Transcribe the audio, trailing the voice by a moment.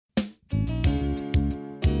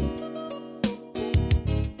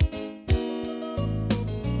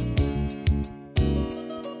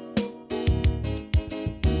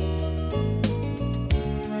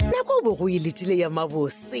bo go iletile ya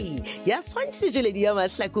mabose ya swantšhetšeledi ya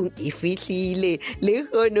mahlakong e fihlile le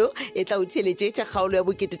gono e tla o theletšetša kgaolo ya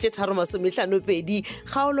bokete 352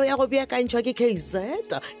 kgaolo ya go beakantšhwa ke KZ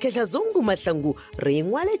Ketlazungu Mahlangu re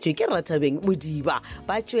ngwaletšwe ke Rathabeng Modiba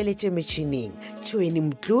ba tšweletše metšhineng Tšhweni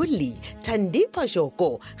Mtloli Thandipa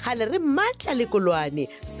Joko gale re Matla Lekolwane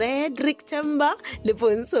Cedric Temba le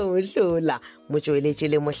Ponso Mohlola motsweletše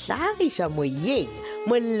le mohlagiša moyeng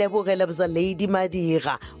molebogela bza Lady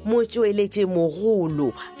Madira motsweletše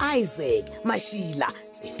mogolo Isaac Mashila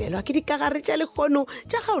tsefelwa ke dikagare tša lekgono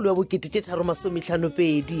tša kgaolo ya bokete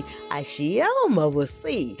 352 a šia o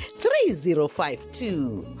mabose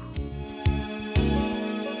 3052.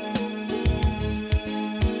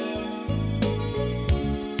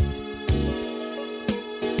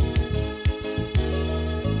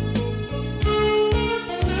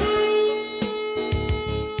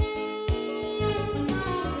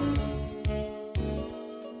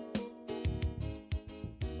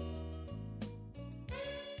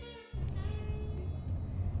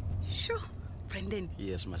 Brendan.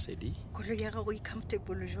 Yes, Masedi. Kolo ya gago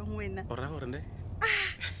comfortable jwang wena? Ora gore ne?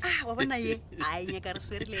 Wa bona ye. Ai nya ka re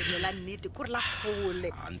swerile la nnete kore la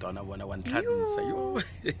gole. Antona bona wa ntlansa yo.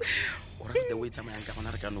 Ora the way tsamayang ka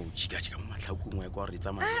gona re ka no chika mo matlhakong ya kwa re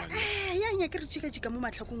tsamaya. Ya nya ke re chika mo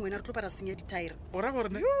matlhakong wena re tlo para senya ditire. Ora gore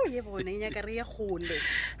ne? Yo ye bona nya ka re ya gole.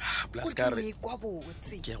 Plus ka re kwa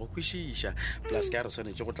botse. Ke go kwishisha. Plus ka re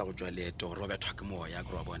sone go tla go tswa leto ro bethwa ke moya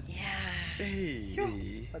go bona. Yeah.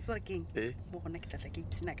 What's working? Mo gona ke tla ke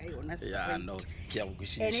ipsina ka yona. Yeah, no. Ke go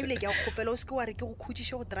kwishisha. Ene ile ke go khopela o se ke wa re ke go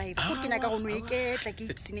khutšishe go drive. Go ke na ka go no iketla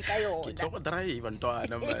ke ipsine ka yona. Ke go drive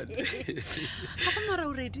ntwana man. Ha ba mara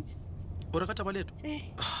already. Ora ka tabaleto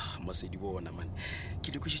Masedi bona man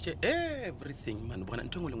ke dikhushitse everything man bona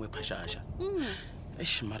ntwe ngolengwe phashasha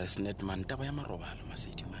mara snet man taba ya marobalo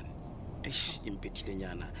Masedi man impetile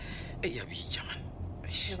nyana ya bija man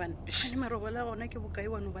Evan ani marobala gona ke bokae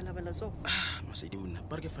wa no balabala so Masedi monna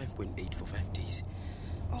ba re 5.8 for 5 days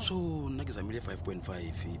so nna ke zamile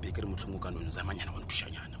 5.5 be ke re motlhongo ka none zamanyana wa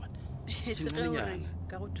ntushanyana man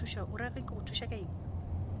ka go thusha o ra ke go thusha kae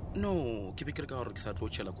no ke be ke re ka gore ke sa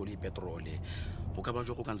tlo tšhela koli petrole go ka ba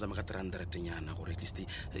jo go ka ntsama ka 300 nyana gore at least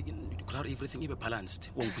gore everything e be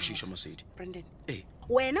balanced wa nkwishisha Masedi Brendan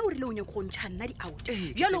wena o rile o nyako go ntšha nna di out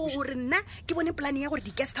bjalo gore nna ke bone plan ya gore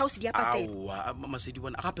di guest house di apatela Masedi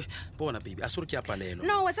bona gape bona baby a sore ke a palelo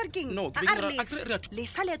no what's that king no le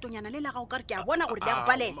sa leetonyana le la ga o ka re ke a bona gore di a go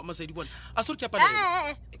palela Masedi bona a sore ke a palelo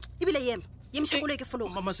ebile yema yemshakolo ke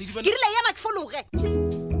fologa Masedi bona ke rile yema ke fologe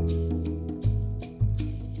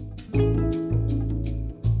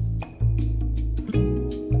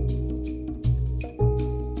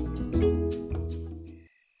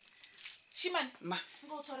ma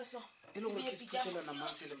ngo tsore so elo gore ke sephutshelana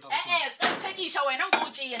mantse le sekisha wena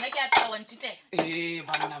ngotse yena ke a tla wantite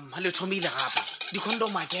bana mma le thomile gape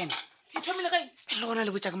di-condom again ke thomile kae le gona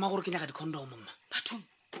le botsa ke ma gore ke nyaga di-condom mma bathong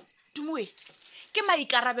tumoe ke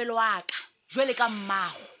maikarabelo a ka jwele ka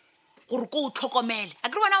mmago gore ko o tlhokomele a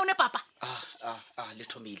ke re wena o ne papa le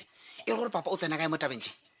thomile e re gore papa o tsena kae mo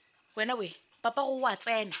tabentse wena we papa go wa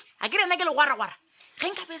tsena a ke rena ke le gwara ge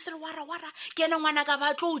nka be se le wara ke ena ngwana ka ba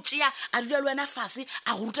tlo o tšea a dula le wena fase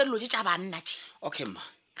a go ruta dilo tša banna tše okay mma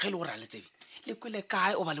ge le gore a le tsebe le kwele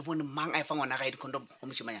kae o ba le bone mang a e fa ngwana ga e di-condom o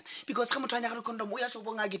mošimanyana because ge motho a nyaga di-condom o ya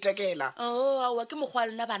shopong a ketekela aowa ke mokgwa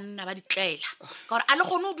lena banna ba ditlela ka gore a le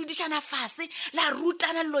kgone o dudišana fase la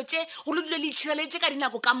rutana dilo tše go le dilo le itšhireletse ka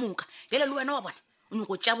dinako ka moka bjale le wena wa bona o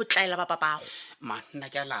nyako tša botlaela ba papago ma nna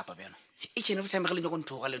ke a lapa bjano e tšhene botime ge le nyako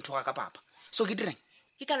nthoga le nthoga ka papa so ke direng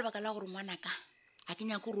ke ka lebaka la gore ngwanaka a ke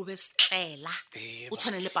nyako robe setlaela o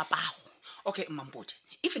tshwane le papago okay mmampote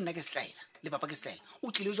if nna ke setlaela le papa ke setlaela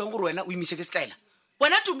o tlile jwang gore wena o imise ke setlaela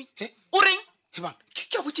wena tumi o reng ebang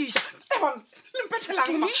ke a botsiša ebang le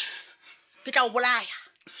mpethelang ma ke tla o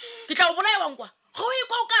bolaya wankwa go e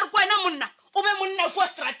kwa o ka re ko wena monna o be monna kwa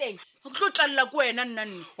strateng o tlo tšalela ko wena nna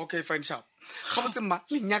nne okay fine sharp ga botse mma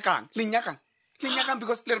le nyakang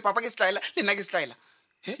because le re papa ke setlaela le nna ke setlaela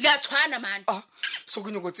le a tshwana man so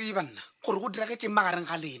ke nyoko tseba nna gore go diragetseng magareng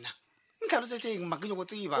ga lena ntlhalosetseng ma ke nyoko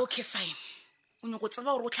tseba okay fine o nyoko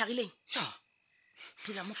tseba gore o tlhagileng ya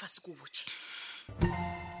dula mo fase ko botse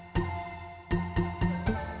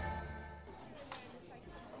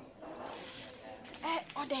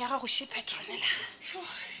order ya gago she petronela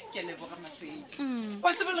ke a leboga Masedi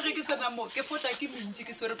wa sebele ge ke sena mo ke fotla ke mentši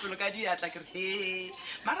ke swere pelo ka diatla ke re he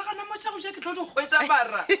mara gana motšha go ja ke tlo di kgwetsa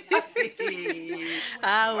mara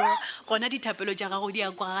ao gona dithapelo tša gago di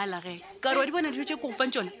a kwagala ge ka re wa di bona dijo tše ko go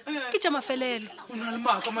fang tšona ke tša mafelelo o na le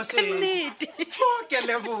maaka Masedi nnete ke a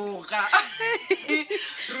leboga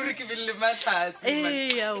ruri ke bele matlhatse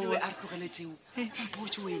a re tlogele tšeo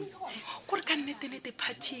mpotse wena kore ka nnete-nete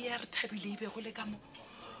party ya re thabile e be go le ka mo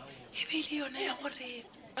e be ile yona ya gore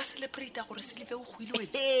ba celebrata gore Silve o go ile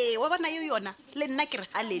wena ee wa bona yo yona le nna ke re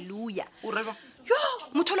halleluja o reba yo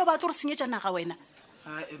motho lo batlo re senyetšanaga wena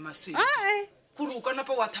ae Masedi kore o ka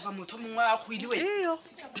napa wa thaba motho mongwe a go ile wena eyo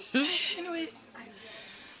anyway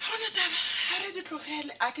ga ona taba a re di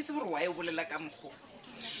tlogele a ke tse gore wa e bolela ka mogo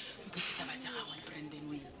botse taba tša gago le Brandon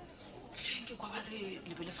wena hleng ke kwa ba re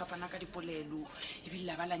lebe le fapana ka dipolelo ebile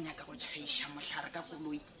la ba la nyaka go tšhaiša mohlare ka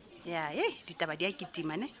koloi ya ditaba di a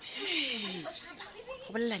ketimane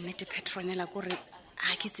go bolela nnete Petronela kore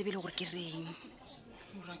a ke tsebele gore ke reng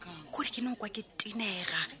kore ke no kwa ke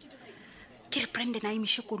tenega ke re Brandon a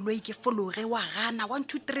emiše koloi ke fologe wa gana 1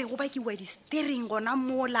 2 3 go ba ke wa di-steering gona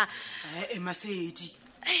mola Masedi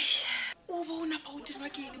o bo o napa o dirwa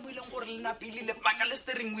ke eng mo e leng gore le napile le paka le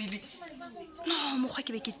steering wheel no mokgwa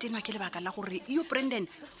ke be ke tenwa ke lebaka la gore yo Brandon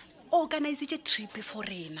organizitše trip for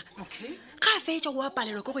rena okay ga a fetša go a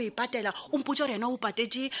palelwa ke go ipatela o mpotse gore yena o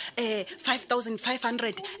patetše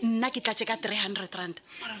 5,500 nna ke tlatše ka 300 rand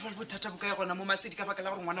mara jale bothata bo ka ya gona mo Masedi ka baka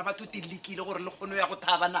la gore ngwana ba totelekile gore le kgono ya go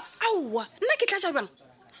thabana aowa nna ke tlatša bjang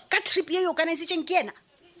ka trip ye e organizitšeng ke yena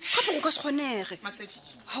gape go ka se kgonege Masedi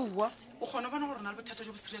aowa o kgona bona gore na le bothata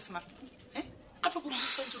jo bo serious mara gape ko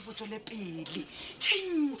santse bo tswele pele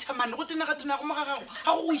tšhentšha mane go tenaga mo ga gago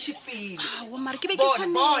ga go iše pele aowa mare ke be ke bona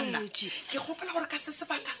swanetše ke gopola gore ka se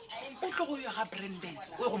sebaka o tlo go ya ga Brandon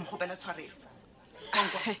o ye go mogopela tshwarelo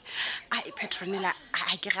ai Petronela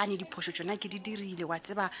a ke gane diphoso tsona ke di dirile wa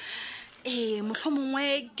tseba motlho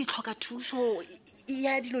mongwe ke tlhoka thuso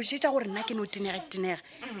ya dilo tše tša gore nna ke no tenega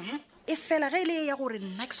e fela ge e le ya gore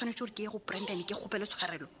nna ke swanetše gore ke ye go Brandon ke kgopele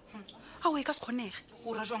tshwarelo ao e ka se kgonege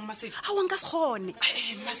o ra jwang Masedi ao nka se kgone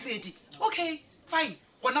Masedi okay fine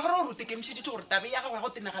gona gore o rute kemišeditše gore tabe ya gago ya go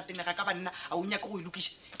tenega ka banna a o nyake go e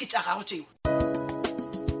lokiša ke tša gago tšeo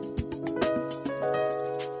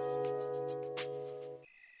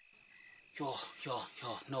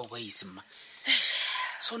yo no ways mma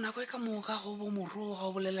so nako e ka moka go bo morogo ga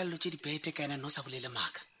o bolela lo tše dibete ka ena no sa bolele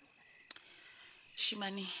maaka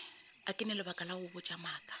shimane a ke ne lebaka la go botša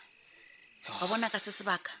maaka wa bona ka se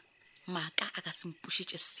sebaka maaka a ka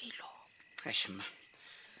sempušitše selo ashima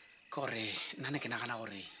ke gore nna ne ke nagana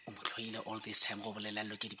gore o motlhoile all this time go bolela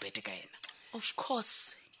lo tše dibete ka ena of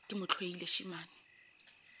course ke motlhoile shimane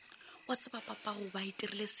wa tseba papa go ba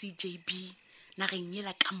itirile CJB nageng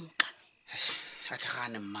yela ka moka a ke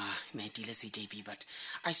gane mma na etile CJB but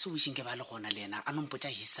I so wishing ke ba le gona le ena a no mpotša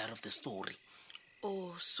his side of the story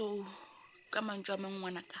oh so ka mantšwa a mangwe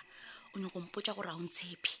ngwanaka o nyako mpotša gore a o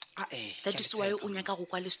ntshepe that is why o nyaka go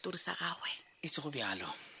kwa le story sa gagwe e se go bjalo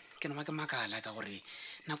ke no ba ke makala ka gore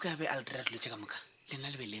nako ya be a le dira dilo tše ka moka le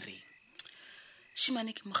nna le be le reng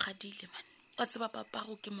shimane ke mogadile man wa tseba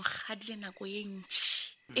papago ke mogadile nako ye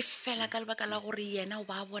ntši e fela ka lebaka la gore yena o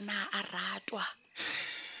ba bona a ratwa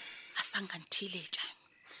a sanka nthiletša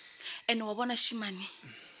and wa bona shimane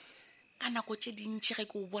ka nako tše dintši ge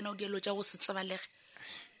ke o bona o dielo tša go se tsebalege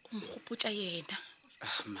o mokgopotša yena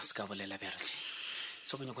maska bolela bjale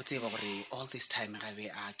so go nyako tseba gore all this time ga be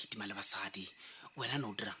a kitima le basadi wena no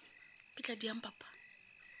o dirang ke tla diang papa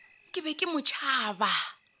ke be ke motšhaba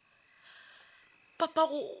papa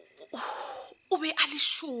o be a le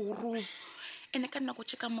šoro ene ka nako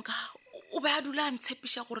tše ka moka o be a dula a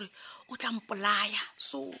ntshepiša gore o tla mpolaya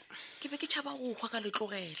so ke be ke tšhaba go hwa ka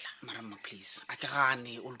letlogela marama please a ke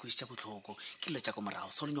gane o lekwisitša botlhoko ke dilo tša ko morago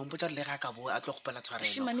so lenyongpotša le ga ka bo a tlo gopela tshwarelo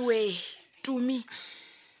shimane we tumi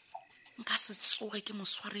nka se tsoge ke mo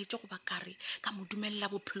swaretše go ba kare ka mo dumelela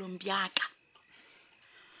bophelong bjaka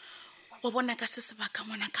wa bona ka se sebaka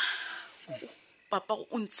ngwanaka papa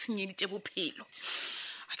o ntshenyeditše bophelo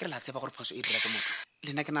a ke re la tseba gore phoso e dira ke motho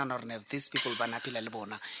le nna ke nagana gore these people ba napila le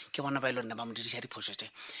bona ke bona ba e le nna ba mo diriša diphoso tše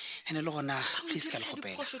ande le gona please ka le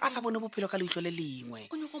kgopela a sa bone bophelo ka leitlo le lengwe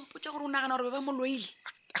o nyako mpotša gore o nagana gore ba mo loile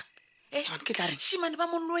ke tla re shimane ba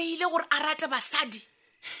mo loile gore a rate basadi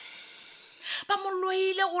ba mo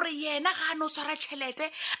loile gore yena ga a no swara tšhelete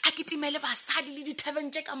a ketimele basadi le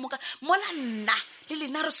di-tavern tše ka moka mola nna le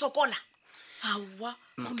lena re sokola aowa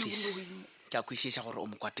please ke a kwešiša gore o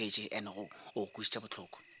mo kwatetše and o kwešiša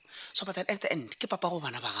botlhoko so but at the end ke papa go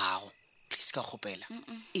bana ba gago please ka kgopela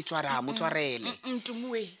e tswara mo tswarele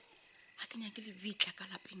ntumoe ga ke nyake le bitla ka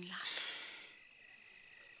lapeng laka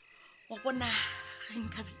wa bona ge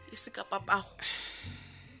nkabe e se ka papago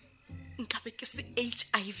nkabe ke se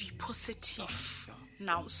HIV positive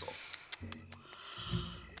now so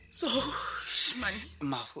shimane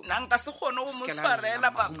nna nka se kgone go mo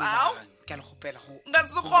tshwarela papao ke a le gopela go nka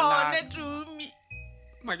se kgone Tumi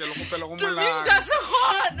Tumi nka se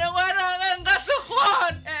kgone ngwanaka nka se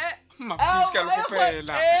kgone please ke a le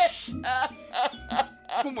gopela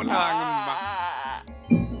go molang mma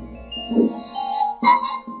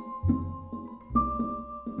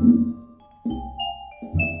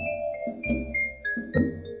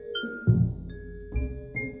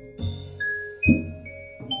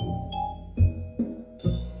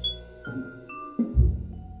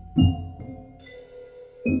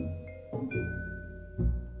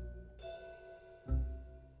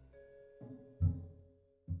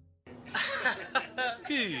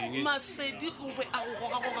Masedi o be a go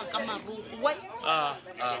goga ka marogo wa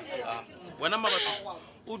wena mabatho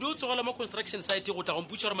o di o tsogela mo construction site go tla go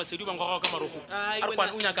mputša gore Masedi ba ngoga ka marogo a re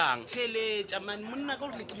kwane o nyakang theletša mane monna ka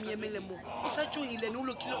gore le ke moemele mo o sa tsoile ne o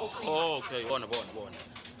lokile office okay bona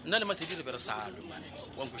nna le Masedi re be re salo mane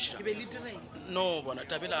wa nkwešiša e be le direng no bona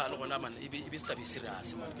tabela le gona mane e be se tabe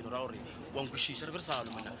serious mane ke no ra gore wa nkwešiša re be re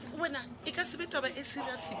salo monna wena e ka sebe taba e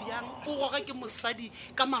serious bjang o goga ke mosadi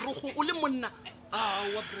ka marogo o le monna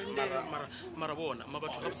wa Brandon mara bona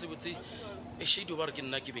mabatho ga botsebotse e shedi o ba re ke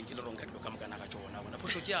nna ke beng ke le rong ka dilo ka mokana ga tsona bona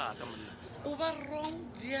phoso ke yaka monna o ba wrong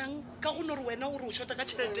bjang ka go no re wena gore o shota ka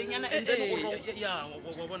tšheletenyana and then o wrong ya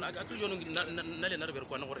wa bona a ke jone nna le nna re be re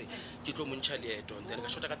kwana gore ke tlo montšha leeto then ka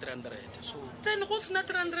shota ka 300 so then go sena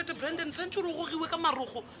 300 Brandon santse re gogiwe ka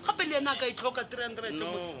marogo gape le ena ka itlhoka 300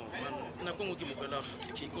 no nako ngwe ke mokwela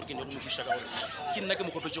gore ke ne go mokiša ka gore ke nna ke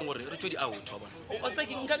mokgopetseng gore re tswe di out wa bona o tsa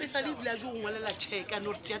ke nka be sa le bila jo o ngwalela check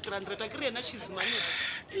no re tia 300 a ke re ena she's managed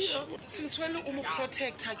since when o mo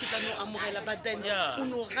protector ke tla no amogela but then o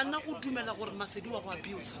no gana go dumela gore Masedi wa go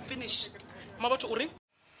abuse finish mabatho o reng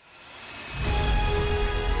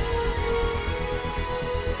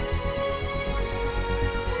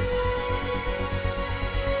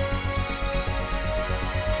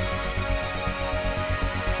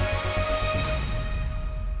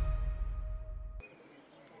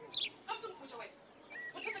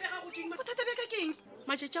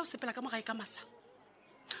matšatši a o sepela ka mogae ka masa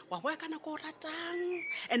wa boya ka nako o ratang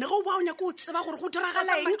ande ge o boa o nyako o tseba gore go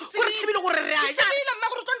diragalaeng gore thebile gore re ajaebile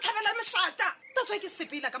gore tlo ntlhabela mešata tatswa ke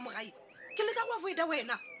sepela ka mogae ke le ka go avoida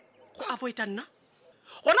wena go avoida nna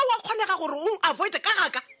gona wa kgonega gore o avoide ka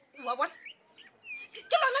gaka wa bona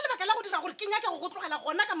ke lona lebaka la go dira gore ke nyake go tlogela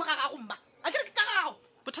gona ka moga gago mma a kere ke ka gago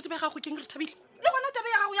bothati ba gago ke re thabile le gona tabe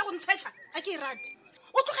ya gago ya go ntshetšha a ke e rate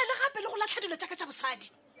o tlogele gape le go latlha dilo tšaka tša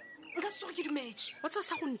bosadi nka se tsoge ke dumetse wa tsa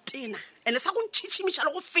sa go ntena ene sa go ntšhitšhimiša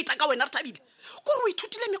le go feta ka wena re thabile kore o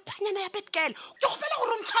ithutile mekgwanyana ya betgirl ke gopela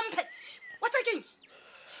gore o ntlhomphe wa tsa keng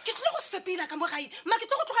ke tlile go sepela ka mogae ma ke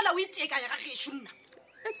tlo go tlogela o itee ka ya ga gešo nna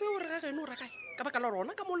e tse o re ga geno o rakae ka baka la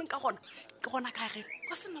rona ka mo leng ka gona ke gona ka geno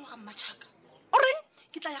ka se nna wa ga mmatšhaka o reng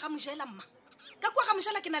ke tla ya ga mojela mma ka kwa ga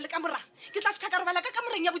mojela ke na le ka morang ke tla fitlha ka robala ka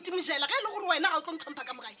kamoreng ya boti mojela ga e le gore wena ga o tlo ntlhompha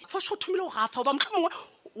ka mogae fo se o thomile go gafa o ba motlho mongwe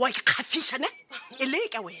wa ikgafiša ne e le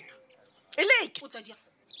ka wena eleke o tla dia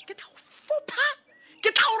ke tla go fopha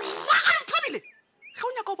ke tla o raga dithabile ga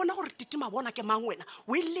o nyaka o bona gore titima bona ke mang wena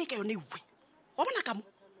o eleke yone ewe wa bona ka mo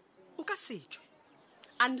o ka setswe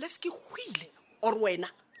unless ke hwile or wena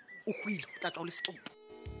o hwile o tla tswa o le stop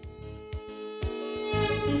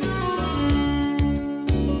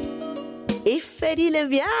e fedile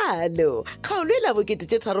bjalo kgaolo e la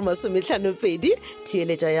 352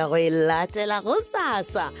 theeletša ya go e latela go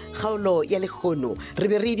sasa kgaolo ya lekgono re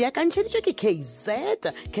be re beakantšheditšwe ke KZ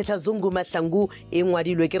Khetlazungu Mahlangu e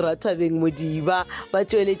ngwadilwe ke Rathabeng Modiba ba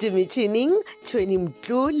tšweletše metšhining Tšhweni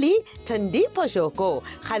Mtluli Thandipo Shoko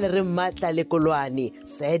gale re Mmatla Lekolwane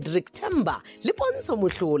Cedric Temba le Pontsho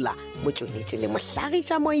Mohlola motšweletši le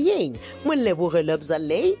mohlagiša moyeng Molebogelo Bza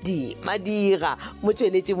Lady Madira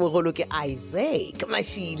motšweletši mogolo ke Isaac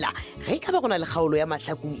Mashila ge ka ba gona le kgaolo ya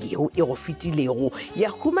mahlakong eo e go fetilego ya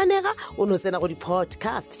humanega o no tsena go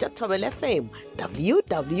di-podcast tša Thobela FM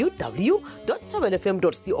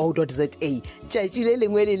www.thobelafm.co.za tšatši le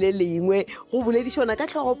lengwe le le lengwe go boledišana ka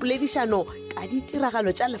tlhogopoledišano ka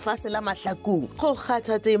ditiragalo tša lefase la mahlakong go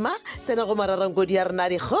kgatha tema tsena go mararankodi ya rena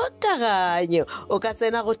dikgokaganyo o ka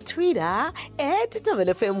tsena go Twitter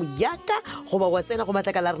 @thobelafm yaka goba wa tsena go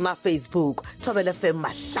matlakala rena Facebook Thobelafm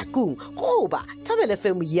mahlakong goba Thobela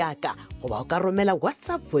FM yaka goba o ka romela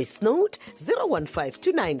WhatsApp voice note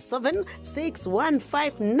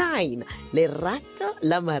 0152976159 lerato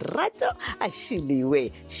la marato a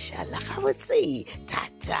šhiliwe šala gabotse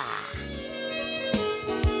thata